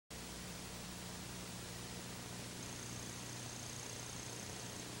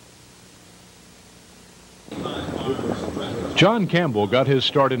John Campbell got his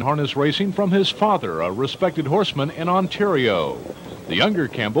start in harness racing from his father, a respected horseman in Ontario. The younger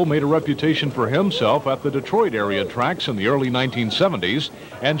Campbell made a reputation for himself at the Detroit area tracks in the early 1970s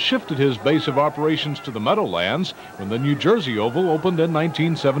and shifted his base of operations to the Meadowlands when the New Jersey Oval opened in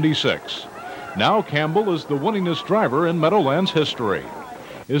 1976. Now Campbell is the winningest driver in Meadowlands history.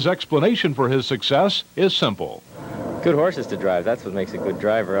 His explanation for his success is simple. Good horses to drive, that's what makes a good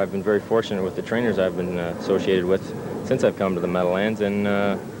driver. I've been very fortunate with the trainers I've been associated with since I've come to the Meadowlands, and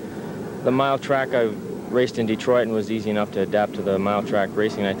the mile track I raced in Detroit and was easy enough to adapt to the mile track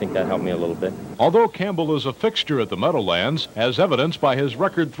racing. I think that helped me a little bit. Although Campbell is a fixture at the Meadowlands, as evidenced by his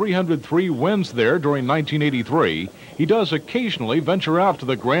record 303 wins there during 1983, he does occasionally venture out to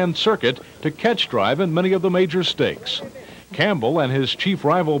the Grand Circuit to catch drive in many of the major stakes. Campbell and his chief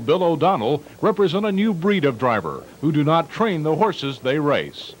rival Bill O'Donnell represent a new breed of driver who do not train the horses they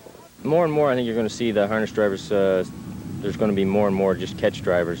race. More and more I think you're going to see the harness drivers, there's going to be more and more just catch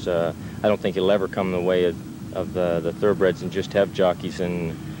drivers. I don't think it'll ever come in the way of the thoroughbreds and just have jockeys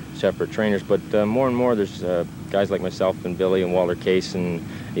and separate trainers, but more and more there's guys like myself and Billy and Walter Case and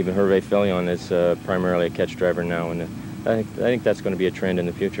even Hervé Fillion is primarily a catch driver now, and I think that's going to be a trend in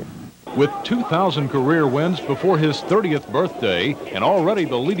the future. With 2,000 career wins before his 30th birthday and already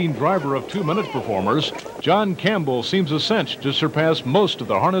the leading driver of 2-minute performers, John Campbell seems a cinch to surpass most of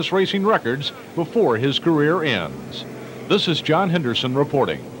the harness racing records before his career ends. This is John Henderson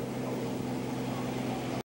reporting.